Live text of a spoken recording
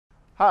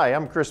Hi,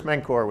 I'm Chris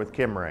Menkor with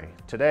Kimray.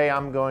 Today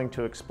I'm going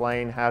to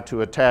explain how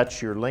to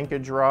attach your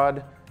linkage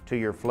rod to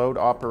your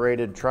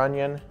float-operated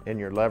trunnion and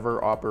your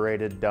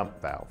lever-operated dump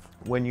valve.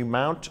 When you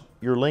mount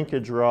your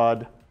linkage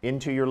rod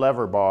into your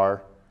lever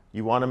bar,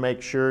 you want to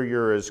make sure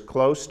you're as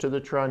close to the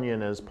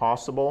trunnion as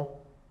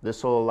possible.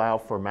 This will allow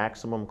for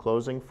maximum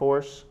closing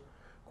force.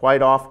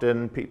 Quite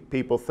often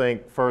people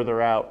think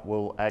further out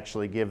will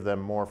actually give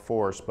them more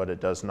force, but it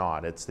does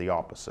not. It's the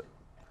opposite.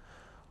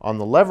 On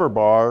the lever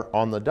bar,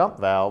 on the dump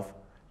valve,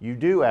 you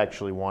do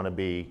actually want to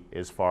be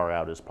as far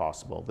out as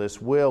possible.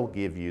 This will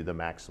give you the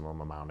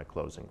maximum amount of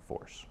closing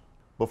force.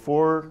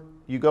 Before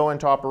you go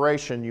into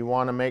operation, you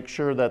want to make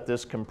sure that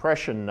this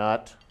compression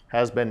nut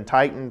has been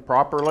tightened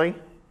properly.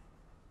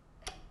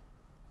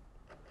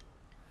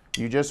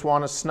 You just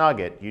want to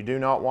snug it. You do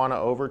not want to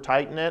over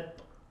tighten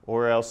it,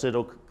 or else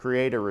it'll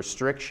create a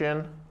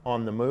restriction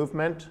on the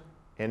movement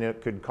and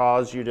it could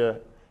cause you to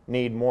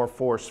need more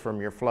force from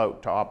your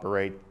float to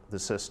operate the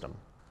system.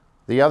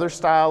 The other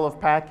style of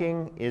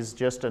packing is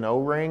just an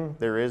O-ring.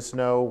 There is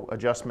no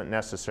adjustment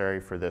necessary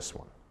for this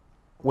one.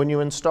 When you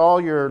install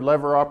your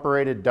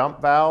lever-operated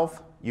dump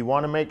valve, you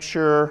want to make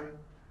sure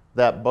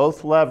that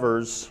both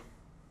levers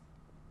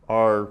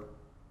are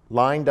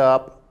lined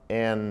up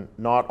and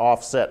not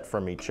offset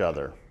from each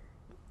other.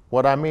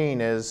 What I mean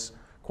is,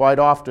 quite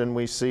often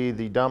we see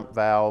the dump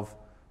valve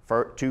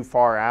too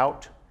far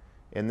out,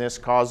 and this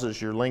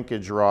causes your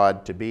linkage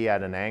rod to be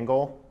at an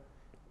angle,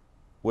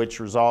 which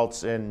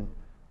results in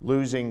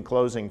losing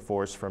closing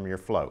force from your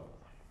float.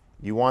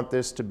 You want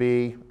this to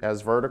be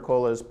as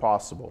vertical as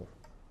possible,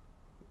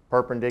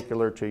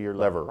 perpendicular to your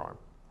lever arm.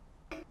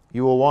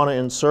 You will want to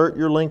insert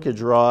your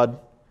linkage rod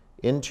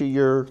into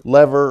your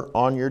lever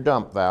on your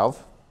dump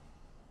valve.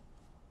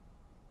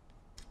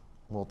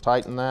 We'll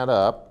tighten that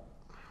up.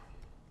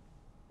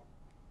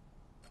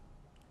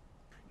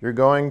 You're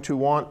going to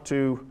want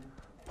to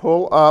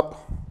pull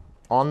up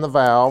on the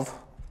valve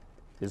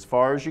as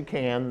far as you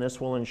can. This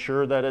will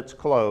ensure that it's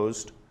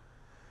closed.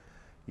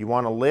 You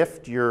want to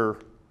lift your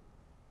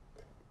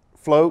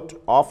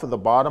float off of the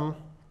bottom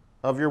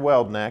of your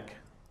weld neck,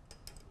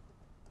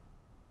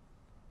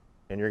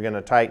 and you're going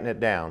to tighten it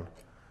down.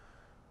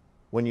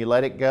 When you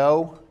let it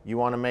go, you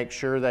want to make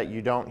sure that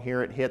you don't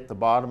hear it hit the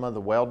bottom of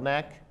the weld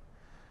neck.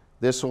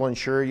 This will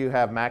ensure you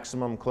have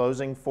maximum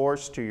closing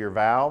force to your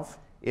valve.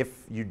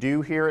 If you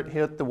do hear it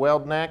hit the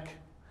weld neck,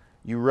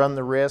 you run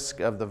the risk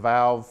of the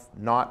valve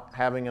not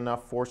having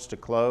enough force to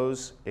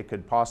close. It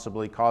could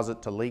possibly cause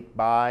it to leak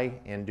by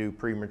and do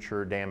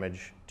premature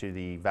damage to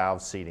the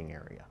valve seating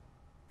area.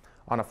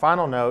 On a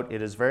final note,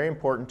 it is very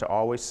important to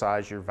always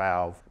size your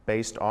valve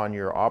based on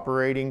your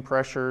operating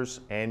pressures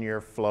and your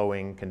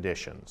flowing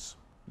conditions.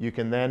 You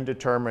can then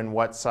determine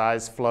what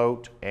size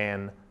float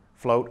and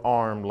float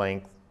arm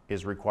length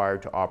is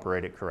required to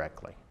operate it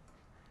correctly.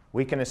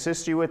 We can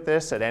assist you with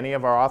this at any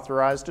of our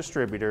authorized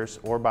distributors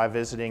or by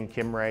visiting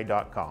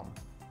kimray.com.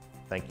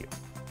 Thank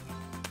you.